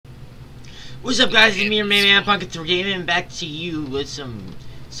What's up, guys? It's me, your main man, Pumpkin3 Gaming, back to you with some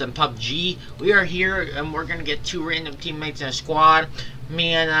PUBG. We are here, and we're gonna get two random teammates in a squad.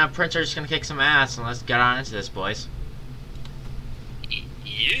 Me and Prince are just gonna kick some ass, and let's get on into this, boys.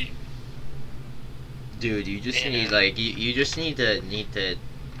 Yeah. Dude, you just need like you just need to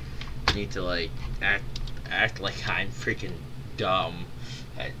like act like I'm freaking dumb,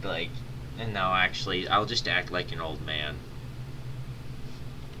 and no, actually, I'll just act like an old man.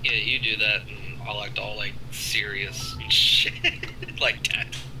 Yeah, you do that, and I'll act all like serious shit, like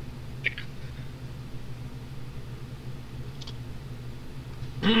that.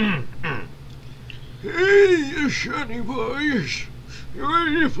 Hey, you shiny boys! You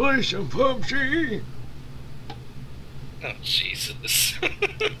ready to play some PUBG? Oh, Jesus. I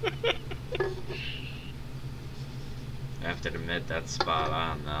have to admit, that's spot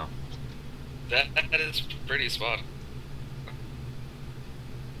on, though. That is pretty spot.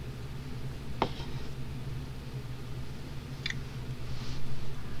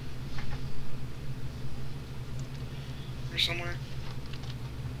 Or somewhere.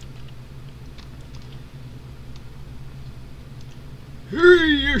 Hey,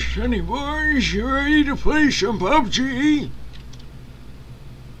 you shiny boys! You ready to play some PUBG?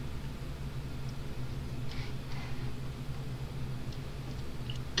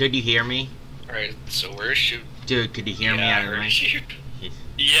 Could you hear me? Alright, so where's shoot? Dude, could you hear me? I heard you.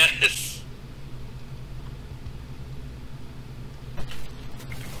 Yes!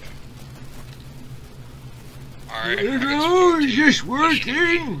 Alright. Hello, is this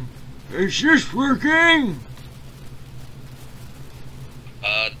working? Is this working?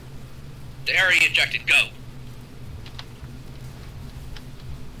 They already ejected, go!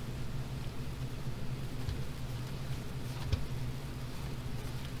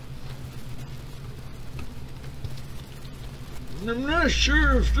 I'm not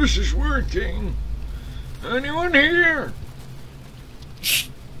sure if this is working. Anyone here?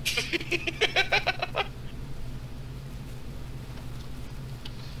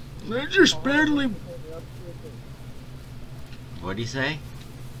 I just barely... What'd he say?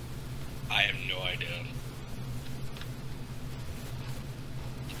 I have no idea.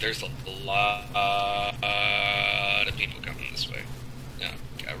 There's a lot of people coming this way. Oh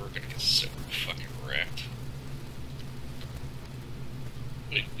god, we're gonna get so fucking wrecked.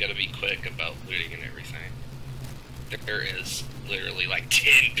 We gotta be quick about looting and everything. There is literally like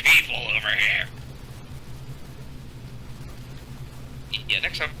 10 people over here. Yeah,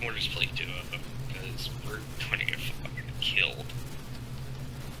 next time we'll just play duo, because we're going to get fucking killed.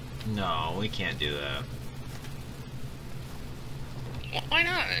 No, we can't do that. Well, why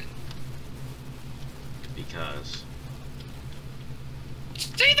not? Because...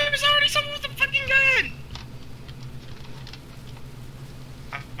 See, there's already someone with a fucking gun!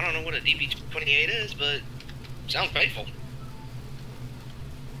 I don't know what a DP-28 is, but sounds painful.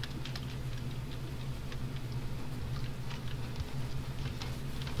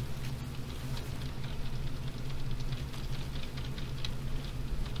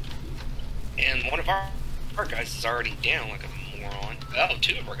 And one of our guys is already down like a moron. Oh,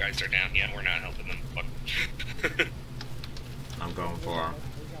 two of our guys are down. Yeah, we're not helping them. Fuck. I'm going for him.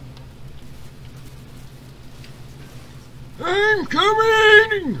 I'm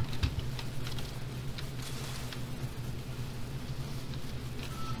coming!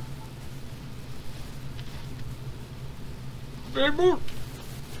 Babble,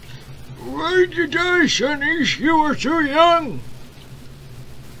 why'd you die, sonnies? You were too young.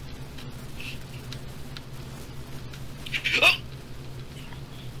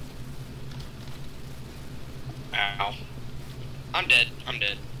 Ow. I'm dead. I'm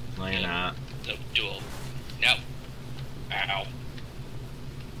dead. No, you're not. No, duel. No. Ow.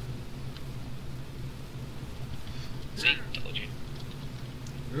 See, told you.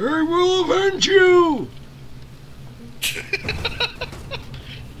 I will avenge you!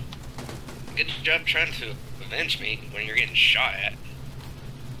 Good job trying to avenge me when you're getting shot at.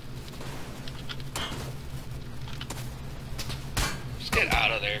 Just get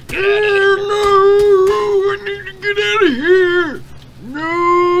out of there. Get out of there. No! I need to get out of here!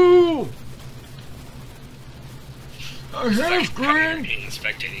 No! I have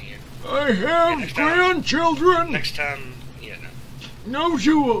Spectating you. I have grandchildren! Next time, yeah, no. No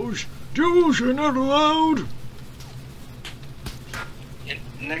duos! Duos are not allowed! And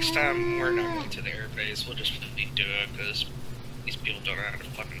next time, we're not going to the airbase, we'll just be duo, because these people don't know how to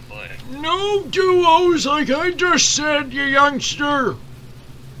fucking play. No duos like I just said, you youngster!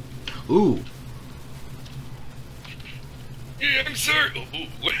 Ooh. Yeah, I'm sorry.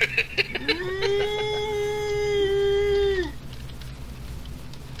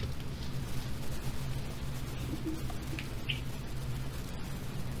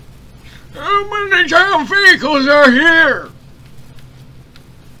 How many damn vehicles are here?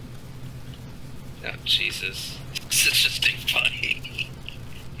 Oh, Jesus. This is just too funny.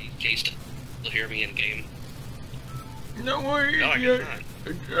 Can you still hear me in game? No, I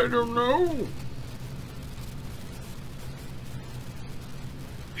don't know.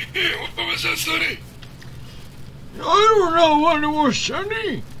 What was that, Sonny? I don't know what it was,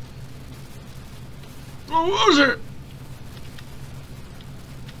 Sonny. What was it?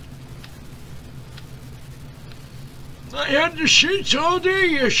 I had the shits all day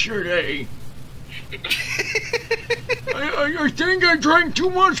yesterday. I think I drank too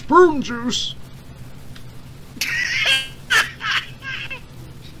much prune juice.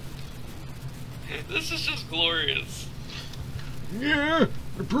 This is just glorious. Yeah,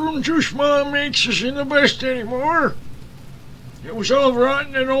 the prune juice Mom makes isn't the best anymore. It was all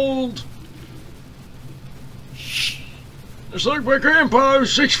rotten and old. It's like my grandpa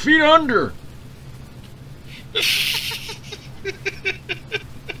was 6 feet under.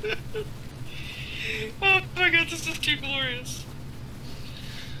 Oh my god, this is too glorious.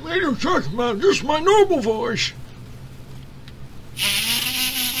 Made him talk about just my normal voice.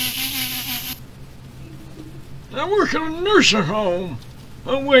 I work in a nursing home.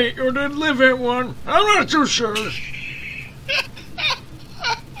 Oh wait, or did live at one. I'm not too sure.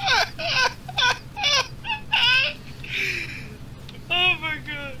 Oh my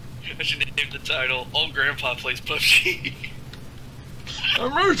god. I should name the title, Old Grandpa Plays PUBG. I'm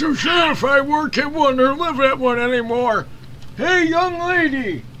not too sure if I work at one or live at one anymore. Hey, young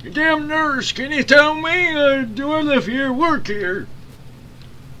lady, you damn nurse, can you tell me, do I live here, work here?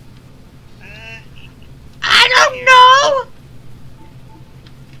 I don't know.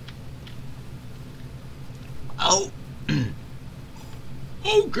 Oh.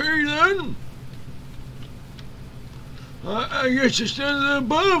 Okay then. I guess it's none of the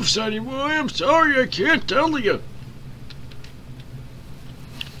above, Sonny boy. I'm sorry, I can't tell you.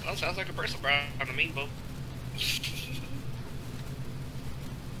 Well, sounds like a person brought on the mean boat.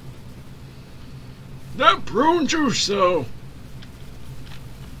 That prune juice, though.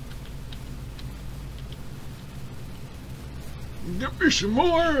 Get me some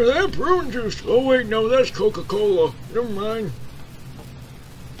more of that prune juice. Oh, wait, no, that's Coca-Cola. Never mind.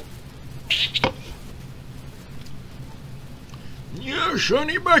 Yeah,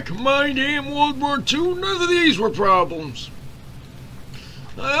 Sonny, back in my day in World War II, none of these were problems.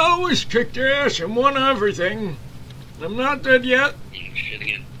 I always kicked ass and won everything. I'm not dead yet. Shit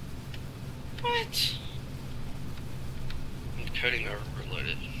again. What? Encoding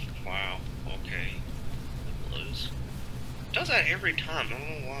overloaded. Wow. Okay. Lose. Does that every time. I don't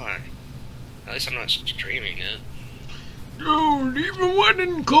know why. At least I'm not streaming it. Dude, even when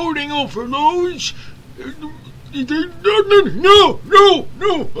encoding overloads, no,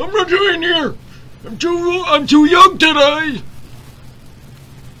 I'm not doing here. I'm too young today.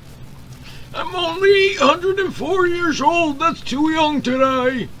 I'm only 104 years old. That's too young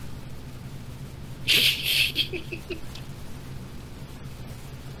today.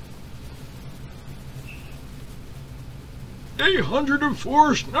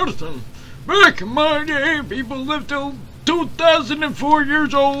 804 is nothing. Back in my day, people lived till 2004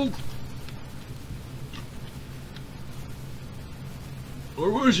 years old.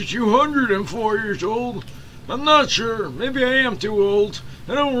 Or was it 204 years old? I'm not sure. Maybe I am too old.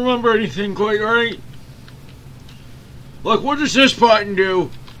 I don't remember anything quite right. Look, what does this button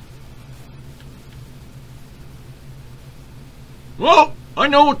do? Well, I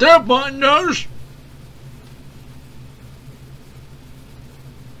know what that button does.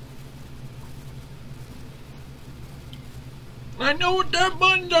 I know what that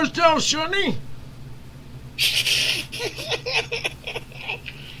button does now, Sonny.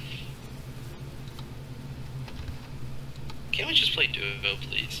 Can't we just play Duo,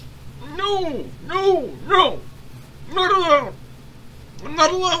 please? No. Not allowed. I'm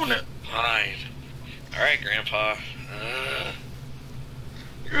not allowing it. Fine. Alright, Grandpa.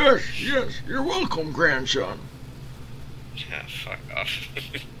 Yes, you're welcome, grandson. Yeah, fuck off.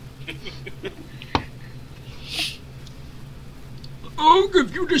 I'll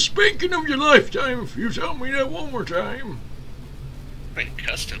give you the spanking of your lifetime if you tell me that one more time. Like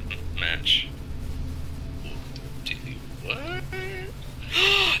custom match. Dude, what?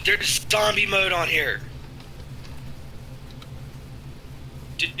 There's zombie mode on here.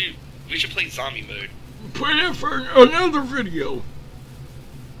 Dude, we should play zombie mode. Play that for another video.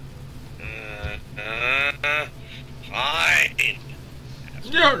 Fine.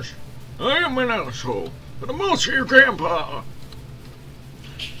 Yes, I am an asshole, but I'm also your grandpa.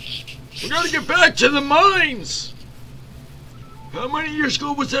 We gotta get back to the mines. How many years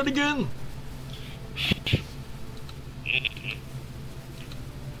ago was that again?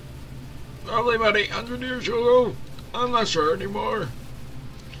 Probably about 800 years ago. I'm not sure anymore.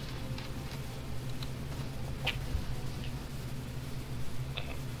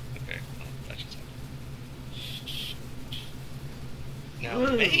 Okay, well, that just happened.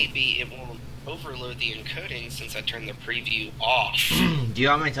 Now, maybe it won't overload the encoding since I turned the preview off. Do you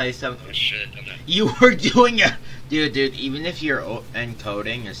want me to tell you something? I should have done that. You were doing it! Dude, even if your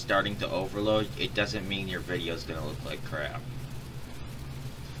encoding is starting to overload, it doesn't mean your video is gonna look like crap.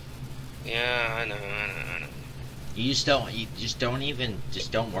 Yeah, I know. You just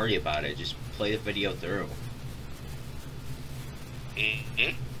don't worry about it. Just play the video through.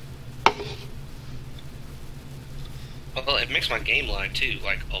 Mm-hmm. Well, it makes my game lag too,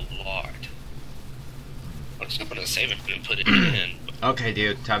 like a lot. I'm just gonna save it and put it in. Okay,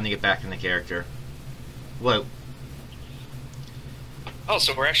 dude, time to get back in the character. What? Oh,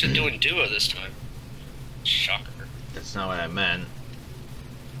 so we're actually doing duo this time. Shocker. That's not what I meant.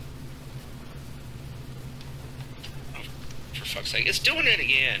 Oh, for fuck's sake, it's doing it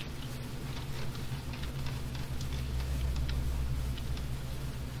again.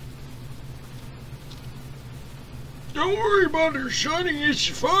 Don't worry about her, Sonny. It's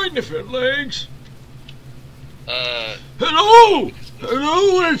fine if it lags. Hello!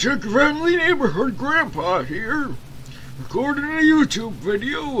 Hello, it's a friendly neighborhood grandpa here. Recording a YouTube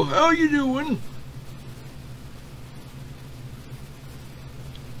video. How you doing?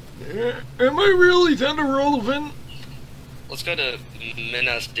 Am I really that irrelevant? Let's go to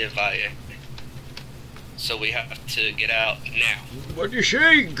Minas Gerais. So we have to get out now. What do you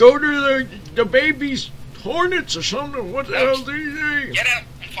say? Go to the baby's Hornets or something? What the hell do you say? Get out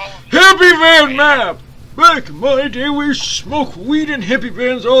and follow me. Hippie van map! Back in my day, we used to smoke weed in hippie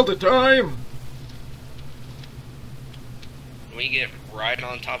vans all the time. We get right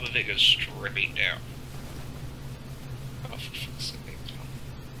on top of it, goes straight down. Oh, for fuck's sake.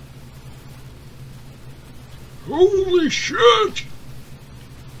 Holy shit!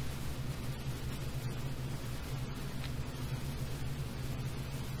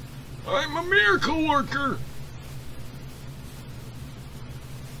 I'm a miracle worker.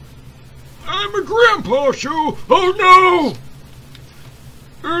 I'm a grandpa, so... Oh no!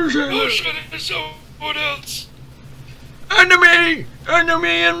 There's Oh shit, there's someone else! Enemy!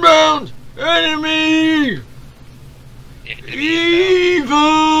 Enemy inbound! Enemy!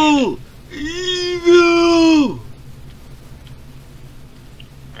 Evil! Evil!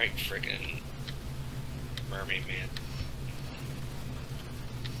 Right, frickin' mermaid man.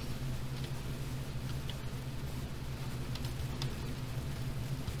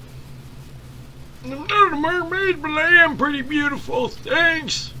 I'm not a mermaid, but I am pretty beautiful.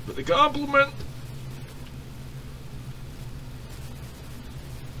 Thanks for the compliment.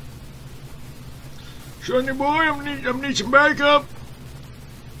 Sonny boy, I'm need some backup.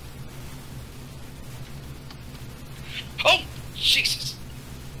 Oh, Jesus!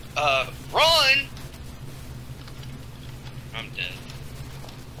 Run! I'm dead.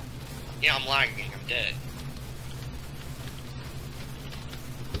 Yeah, I'm lagging, I'm dead.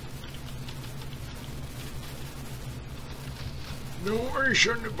 Don't worry,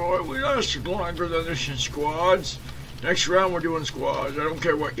 Sonny boy, we lasted longer than this in squads. Next round we're doing squads. I don't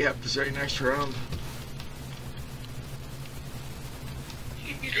care what you have to say next round.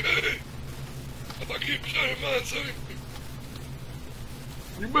 Okay. If I keep shutting mine, sorry.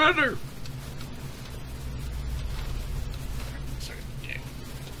 You better.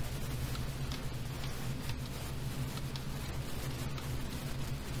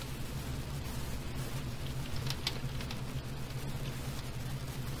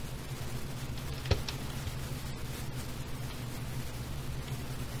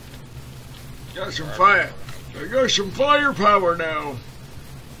 Got some fire. I got some firepower now.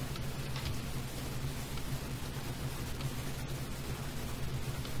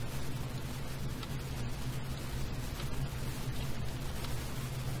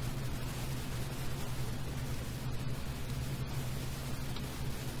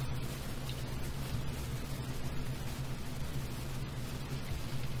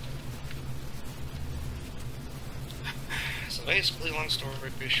 So basically, long story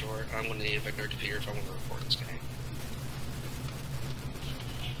short, I'm going to need a Victor computer if I want to record this game.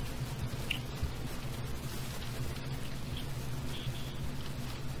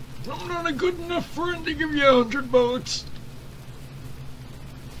 I'm not a good enough friend to give you $100.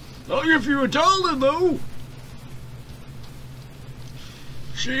 I'll give you $1 though.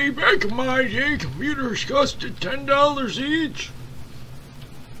 See, back in my day, computers costed $10 each.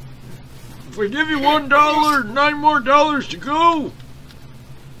 If we give you $1, $9 more to go.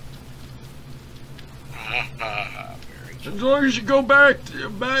 Very As long as you go back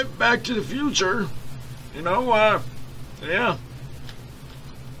to the future, you know, yeah.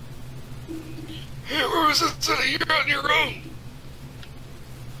 Hey, where was this? You're on your own.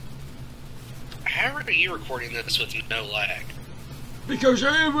 How are you recording this with no lag? Because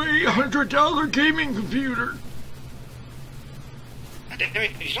I have a $100 gaming computer. God damn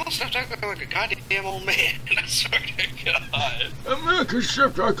it, you don't stop talking like a goddamn old man. I swear to God. I'm not gonna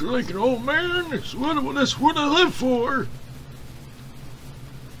stop talking like an old man. That's what I live for.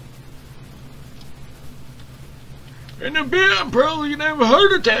 In a bit, I'm probably gonna have a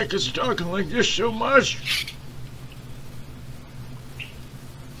heart attack because I'm talking like this so much.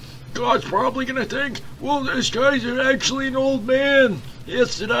 God's probably gonna think, well, this guy's actually an old man.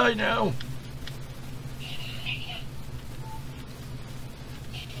 Yes, did I now?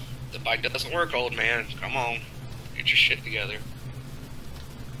 The bike doesn't work, old man. Come on. Get your shit together.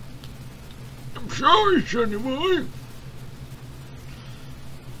 I'm sorry, sonny boy.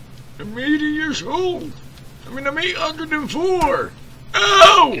 I'm 80 years old. I'm 804.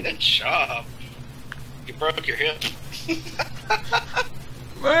 Ow! Good job. You broke your hip.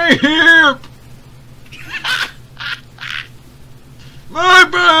 My hip! My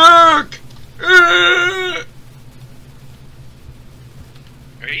back!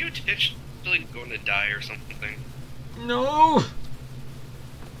 Are you intentionally going to die or something? No.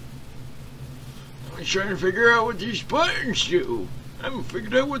 I'm trying to figure out what these buttons do. I haven't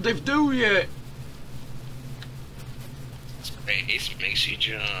figured out what they do yet. Space makes you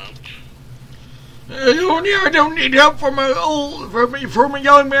jump. I don't need help from a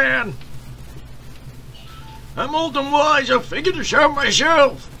young man. I'm old and wise. I'll figure this out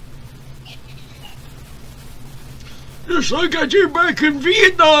myself. Just like I did back in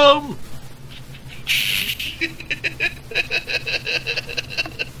Vietnam.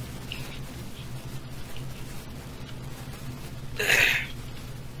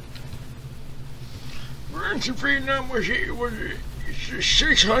 Weren't in Vietnam was it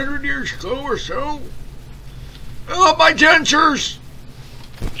 600 years ago or so? Oh, my dentures!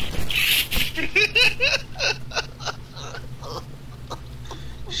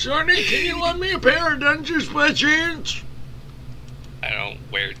 Sonny, can you lend me a pair of dentures by chance? I don't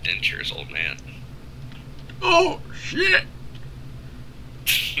wear dentures, old man. Oh, shit!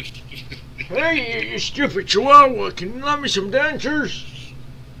 Hey, you stupid chihuahua, can you lend me some dentures?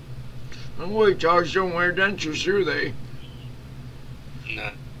 Oh, wait, dogs don't wear dentures, do they?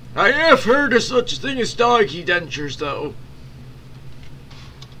 No. I have heard of such a thing as doggy dentures, though.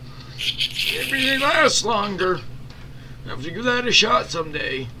 Maybe they last longer. I'll have to give that a shot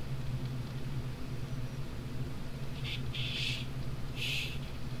someday.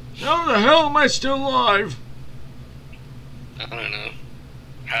 How the hell am I still alive? I don't know.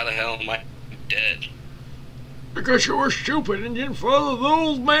 How the hell am I dead? Because you were stupid and didn't follow the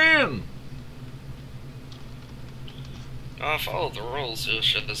old man. I followed the rules. It was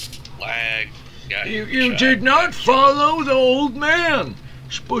just lag. You did not follow the old man.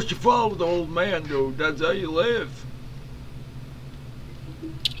 You're supposed to follow the old man, dude. That's how you live.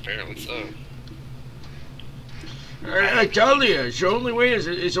 Apparently so. I tell you, it's the only way.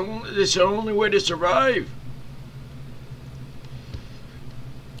 It's the only way to survive.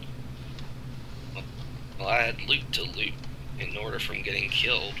 Well, I had loot to loot in order from getting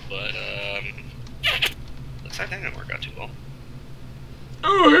killed, but looks like that didn't work out too well.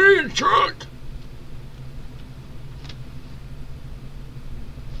 Oh, hey, truck.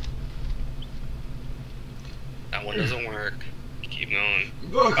 That one doesn't work. Keep going.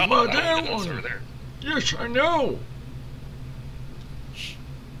 Look about that that one's over one. there. Yes, I know.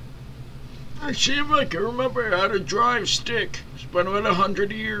 Let's see if I can remember how to drive stick. It's been about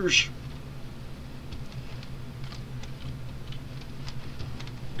 100 years.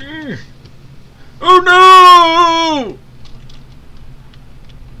 Oh no!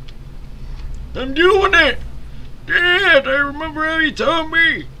 I'm doing it! Dad, I remember how you told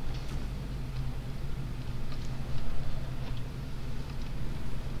me.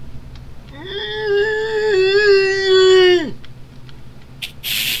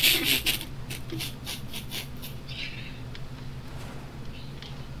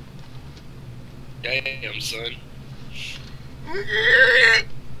 Damn, son.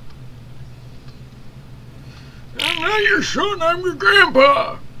 I'm not your son, I'm your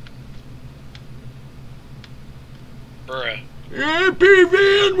grandpa. Bruh. Happy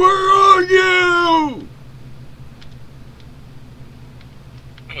Van, where are you?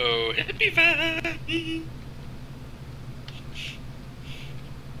 Oh, hippy van.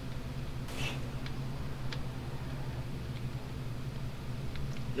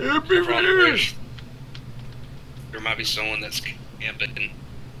 Happy Van. Your there might be someone that's camping.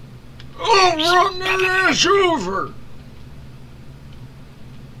 Oh, run that ass over!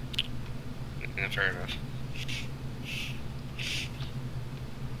 Yeah, fair enough.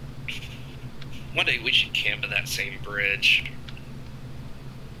 One day we should camp at that same bridge.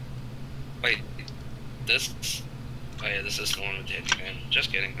 Wait, this? Oh yeah, this is the one with the hippie man.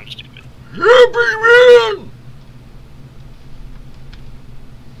 Just kidding, I'm stupid. Hippie man!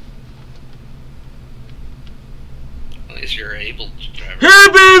 At least you're able to drive.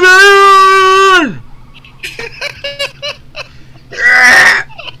 Hippie man!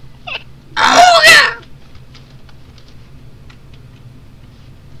 Oh yeah!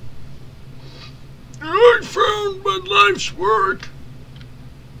 I found my life's work.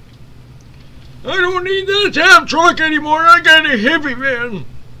 I don't need that damn truck anymore. I got a hippie man.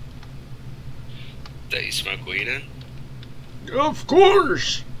 That you smoke weed in? Of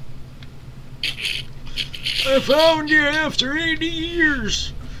course. I found you after 80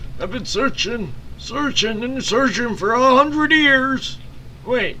 years. I've been searching for 100 years.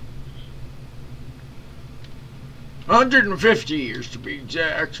 Wait. 150 years to be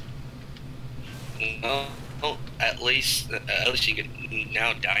exact. Well, at least you can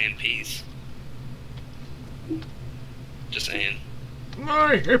now die in peace. Just saying.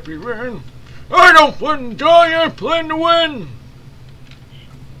 My hippie man. I don't plan to die, I plan to win.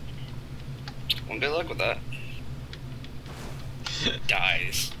 Well, good luck with that.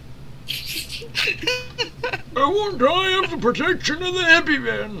 Dies. I won't die of the protection of the hippie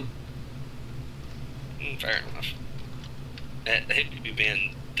man. Fair enough. That hippie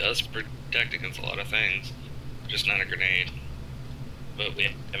man does protect against a lot of things. Just not a grenade. But we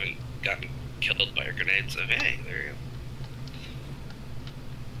haven't gotten killed by a grenade, so hey, there you go.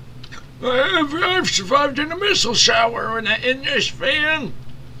 I've survived in a missile shower in this van.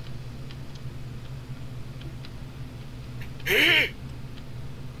 Here,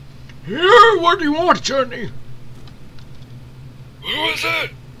 what do you want, Johnny? Who was that?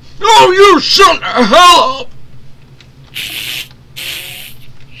 Oh, you shut the hell up!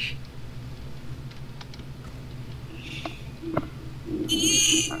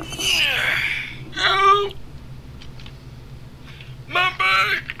 Ow! My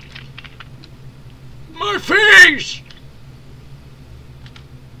back! My face!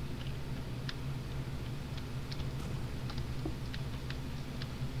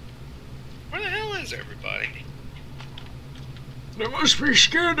 Where the hell is everybody? They must be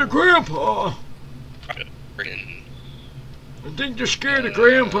scared of Grandpa. Freaking, I think they're scared of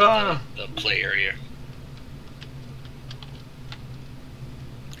Grandpa. the play area.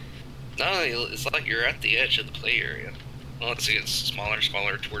 No, it's like you're at the edge of the play area. Well, let's see, it's smaller and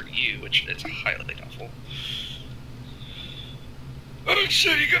smaller toward you, which is highly doubtful. Oh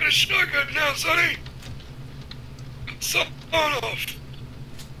shit, you got a shotgun now, sonny! Son off!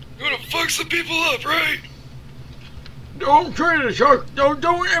 You wanna fuck some people up, right? Don't try to talk.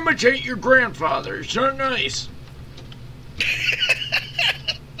 Don't imitate your grandfather. It's not nice.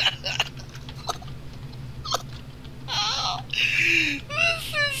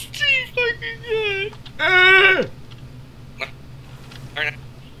 This is too fucking good!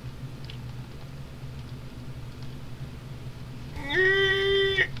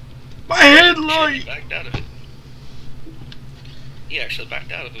 My headlight! He backed out of it. He actually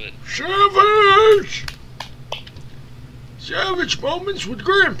backed out of it. Savage! Savage moments with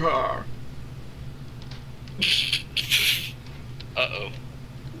Grandpa. Uh-oh.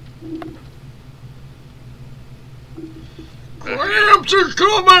 Cramps are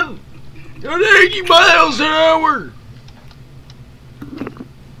coming! At 80 miles an hour!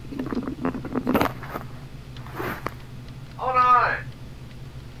 Hold on.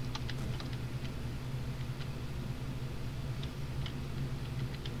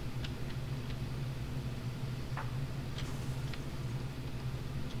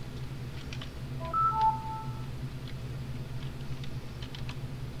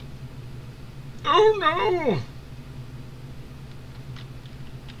 Oh no!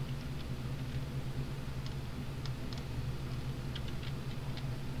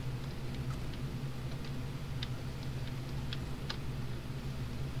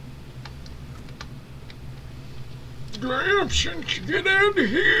 Gramps, get out of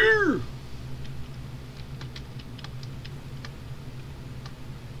here!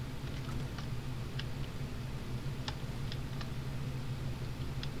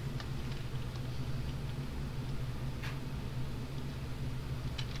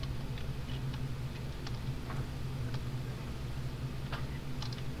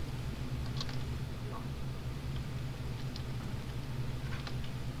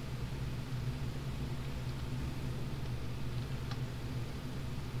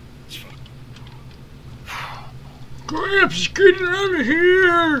 Gramps, get out of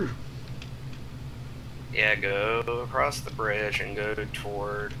here! Yeah, go across the bridge and go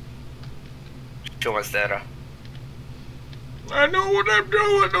toward Chomastera. I know what I'm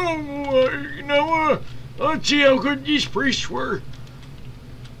doing. Oh, let's see how good these priests were.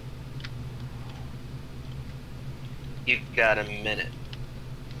 You got a minute.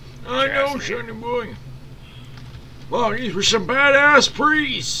 I know, sonny boy. Well, these were some badass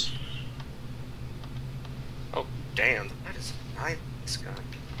priests. Oh, damn. That is a nice gun.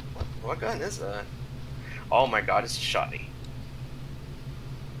 What gun is that? Oh my god, it's a shotty.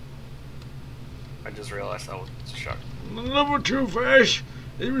 I just realized that was a shotty. Number 2 Fish.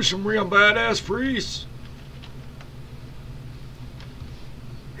 These were some real badass priests.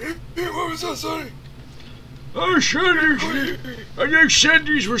 What was that, sonny? I just said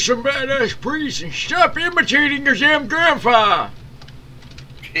these were some badass priests, and stop imitating your damn grandpa.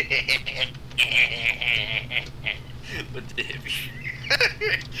 But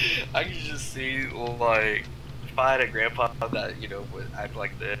I can just see, like, if I had a grandpa that, would act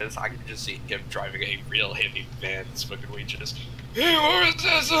like this, I could just see him driving a real heavy van and smoking weed just. Hey, what was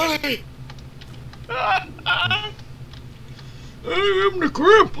that, sonny? I am the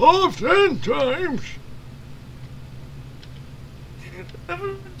grandpa of 10 times. That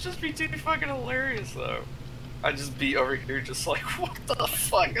would just be too fucking hilarious, though. I'd just be over here just like, what the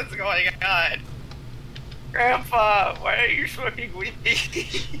fuck is going on? Grandpa, why are you smoking weed?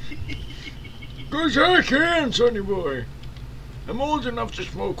 'Cause I can, sonny boy. I'm old enough to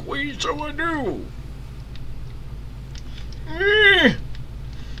smoke weed, so I do.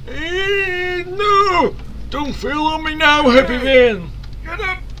 No! Don't fail on me now, Hippy Man. Get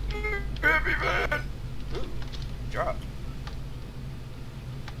up, Hippy Man. Ooh, drop.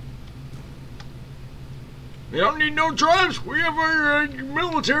 We don't need no drives. We have our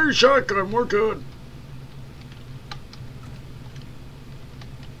military shotgun. We're good.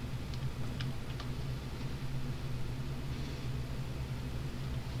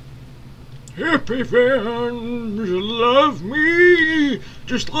 Hippie fans love me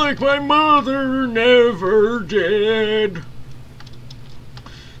just like my mother never did.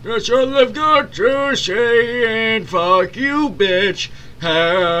 That's all I've got to say, and fuck you, bitch.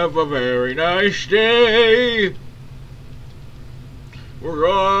 Have a very nice day. We're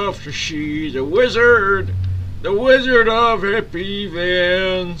off to see the wizard of hippie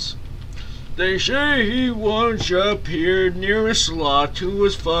vans. They say he once appeared near a slot who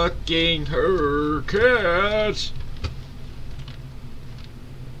was fucking her cat.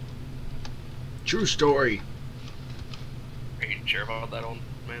 True story. Are you sure about that one,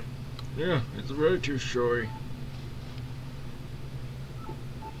 man? Yeah, it's a very true story.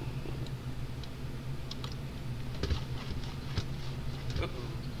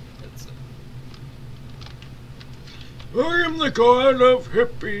 I am the god of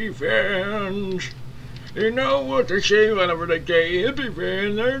hippie fans. You know what they say whenever they gay hippie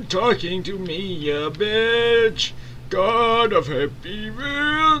fans, they're talking to me, ya bitch. God of hippie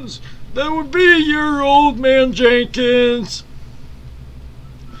fans, that would be your old man Jenkins.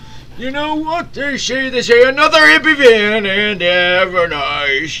 You know what they say? They say another hippie van and have a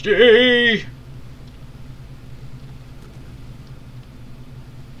nice day.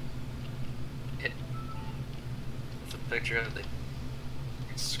 Picture of the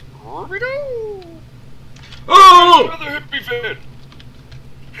Scorpido. Oh! Another hippie fan.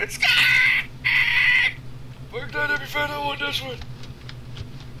 Where's that hippie fan? I want this one.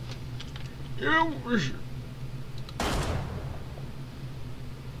 You.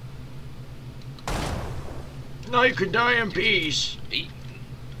 Now you can die in peace.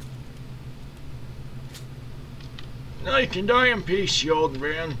 Now you can die in peace, you old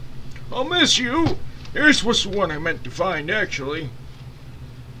man. I'll miss you. This was the one I meant to find, actually.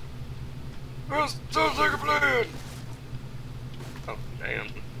 Well, sounds like a plan. Oh, damn.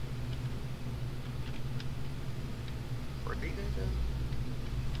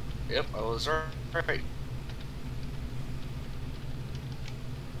 Yep, I was right.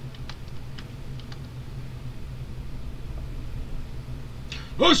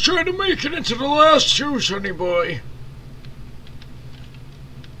 Let's try to make it into the last two, sonny boy.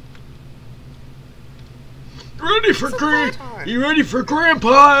 Ready for You ready for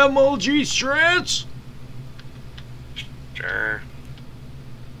Grandpa MLG strats? Sure.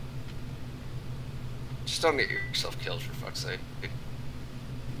 Just don't get yourself killed, for fuck's sake.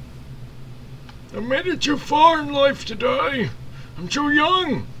 I made it too far in life to die. I'm too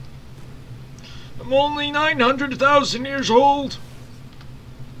young. I'm only 900,000 years old.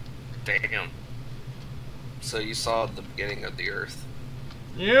 Damn. So you saw the beginning of the Earth.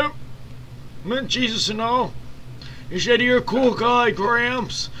 Yep. Met Jesus and all. He said, "You're a cool guy,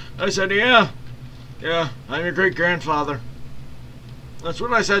 Gramps." I said, "Yeah, I'm your great-grandfather." That's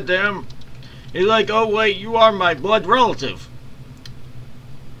what I said to him. He's like, "Oh, wait, you are my blood relative."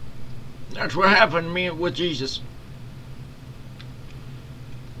 That's what happened to me with Jesus.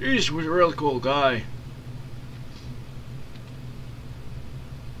 Jesus was a real cool guy.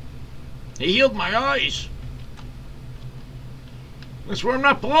 He healed my eyes. That's why I'm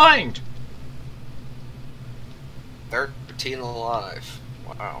not blind. 13 alive.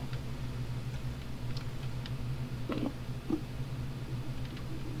 Wow.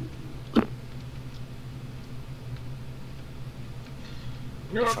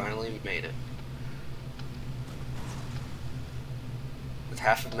 No. Finally made it. With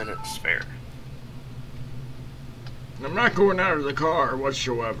half a minute to spare. I'm not going out of the car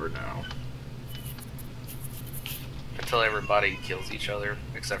whatsoever now. Until everybody kills each other,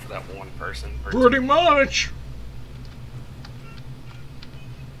 except for that one person. Pretty much.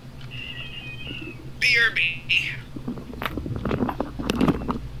 BRB.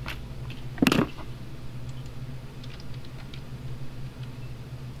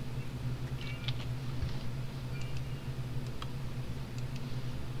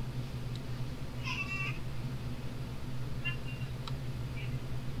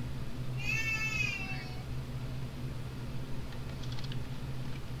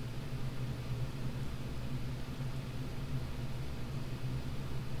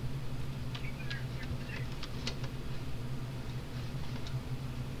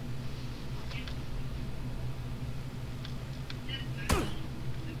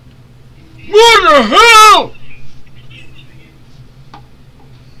 What the hell?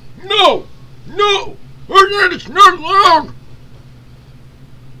 No! No! That is not allowed!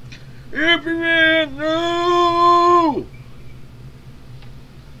 Hippie man, no!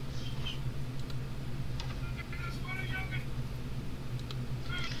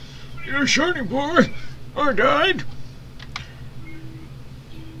 You're shiny boy. I died.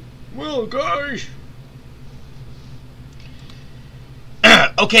 Well, guys.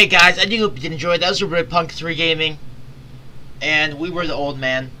 Okay, guys, I do hope you did enjoy. That was Red Punk 3 Gaming. And we were the old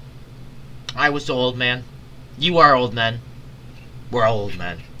man. I was the old man. You are old men. We're all old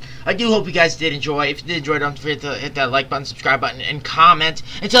men. I do hope you guys did enjoy. If you did enjoy, don't forget to hit that like button, subscribe button, and comment.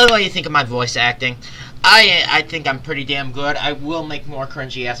 And tell me what you think of my voice acting. I think I'm pretty damn good. I will make more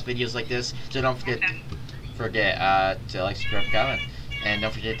cringy-ass videos like this. So don't forget to like, subscribe, and comment. And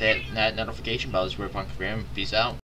don't forget that notification bell is Red Punk 3 Gaming. Peace out.